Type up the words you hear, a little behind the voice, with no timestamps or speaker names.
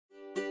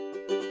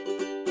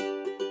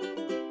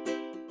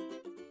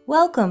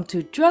Welcome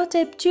to Draw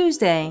Tip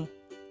Tuesday!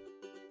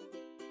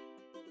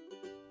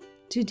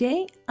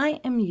 Today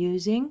I am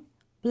using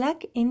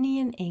black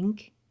Indian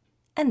ink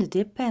and a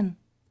dip pen.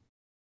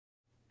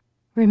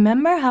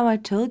 Remember how I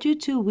told you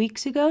 2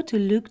 weeks ago to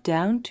look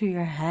down to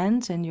your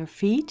hands and your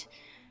feet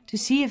to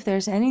see if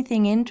there's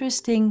anything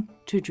interesting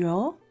to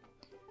draw?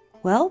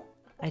 Well,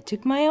 I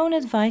took my own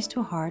advice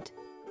to heart,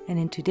 and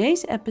in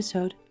today's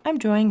episode I'm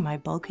drawing my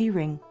bulky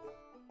ring.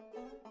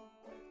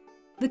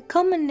 The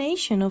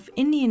combination of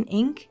Indian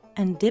ink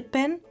and dip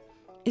pen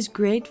is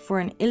great for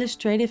an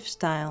illustrative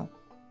style.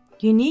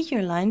 You need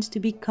your lines to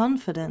be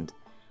confident,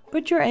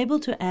 but you're able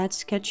to add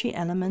sketchy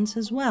elements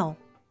as well.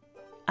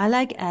 I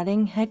like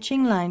adding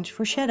hatching lines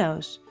for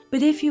shadows,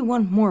 but if you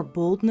want more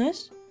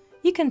boldness,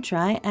 you can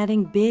try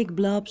adding big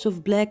blobs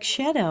of black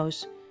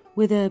shadows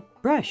with a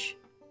brush.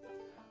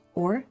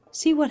 Or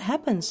see what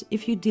happens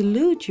if you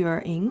dilute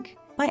your ink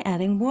by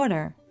adding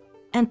water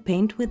and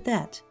paint with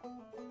that.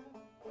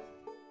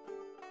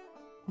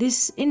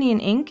 This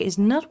Indian ink is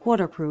not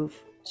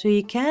waterproof, so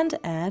you can't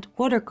add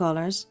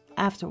watercolors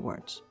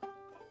afterwards.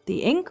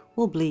 The ink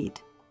will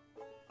bleed.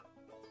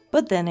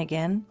 But then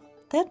again,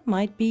 that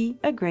might be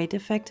a great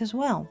effect as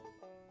well.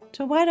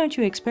 So why don't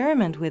you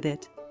experiment with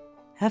it?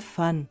 Have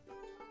fun!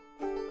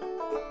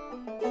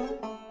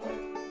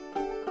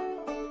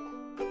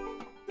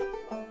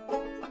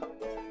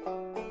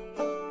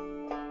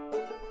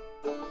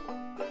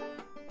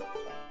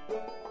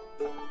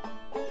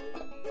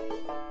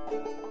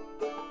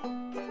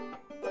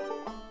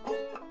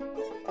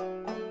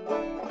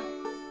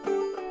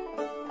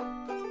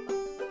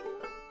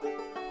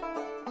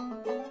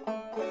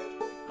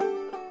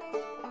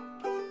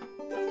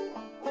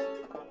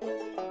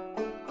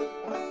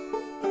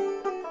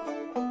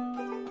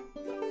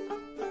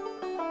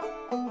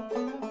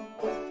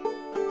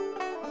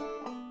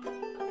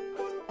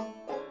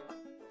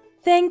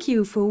 Thank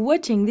you for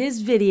watching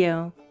this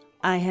video.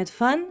 I had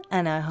fun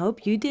and I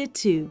hope you did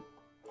too.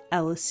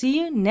 I will see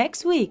you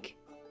next week.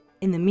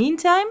 In the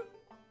meantime,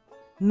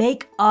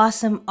 make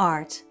awesome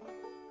art.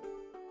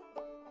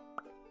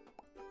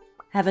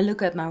 Have a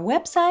look at my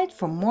website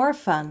for more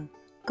fun.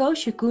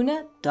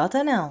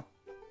 koosjekoene.nl